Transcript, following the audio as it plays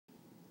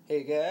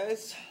Hey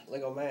guys,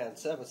 Lego Man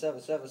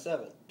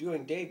 7777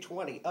 doing day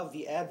 20 of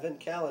the Advent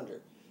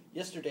calendar.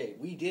 Yesterday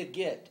we did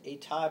get a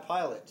TIE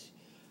pilot.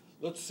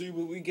 Let's see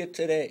what we get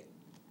today.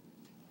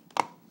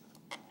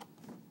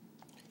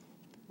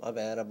 My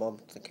bad, I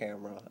bumped the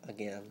camera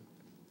again.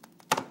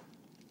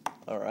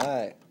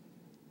 Alright.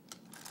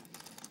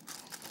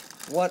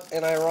 What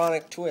an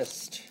ironic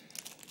twist.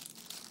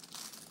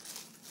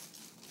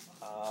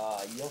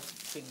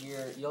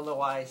 You'll know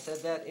why I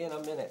said that in a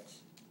minute.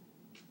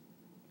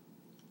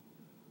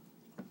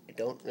 I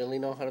don't really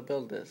know how to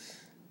build this.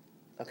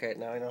 Okay,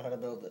 now I know how to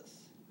build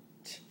this.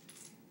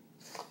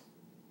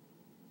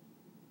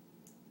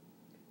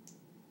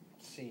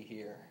 Let's see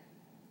here.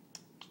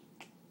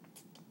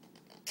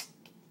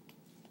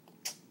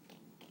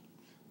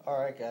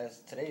 Alright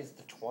guys, today is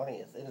the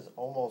 20th. It is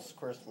almost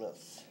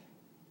Christmas.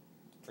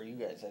 For you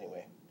guys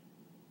anyway.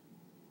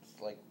 It's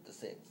like the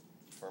 6th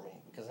for me,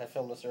 because I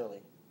filmed this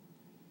early.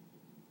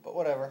 But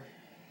whatever.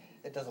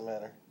 It doesn't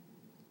matter.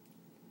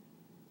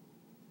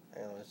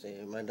 And let's see,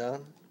 am I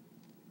done?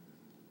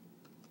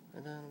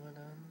 Am I done?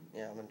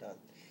 Yeah, I'm done.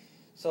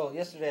 So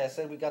yesterday I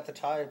said we got the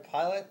TIE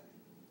pilot.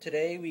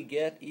 Today we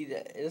get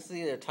this is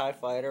either a TIE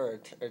fighter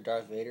or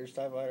Darth Vader's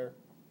TIE fighter.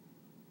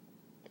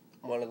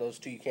 One of those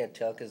two, you can't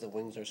tell because the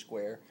wings are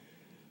square.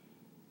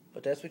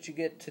 But that's what you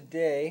get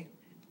today.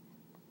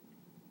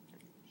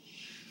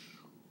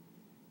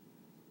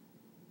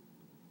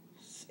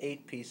 It's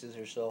 8 pieces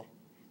or so.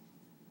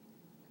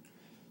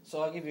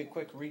 So I'll give you a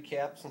quick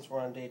recap since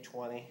we're on day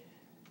 20.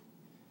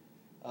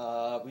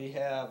 We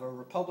have a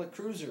Republic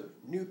Cruiser,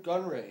 Newt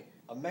Gunray,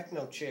 a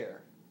Mechno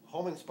Chair,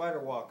 Homing Spider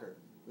Walker,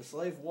 the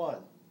Slave One,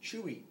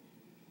 Chewie,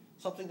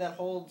 something that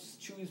holds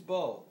Chewie's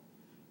bow,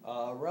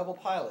 Rebel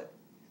Pilot,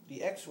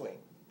 the X-Wing,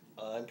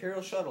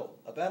 Imperial Shuttle,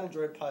 a Battle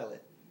Droid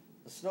Pilot,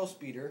 the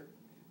Snowspeeder,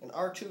 an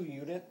R2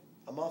 unit,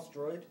 a Mouse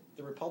Droid,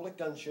 the Republic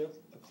Gunship,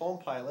 a Clone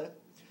Pilot,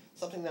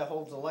 something that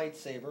holds a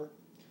lightsaber,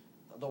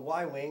 the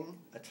Y-Wing,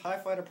 a TIE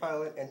Fighter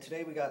Pilot, and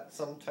today we got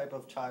some type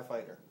of TIE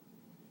Fighter.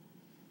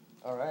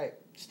 Alright,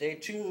 stay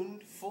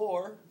tuned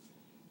for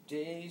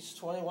days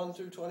 21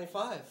 through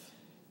 25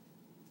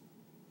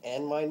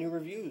 and my new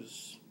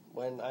reviews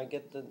when I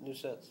get the new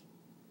sets.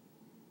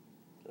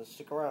 So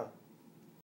stick around.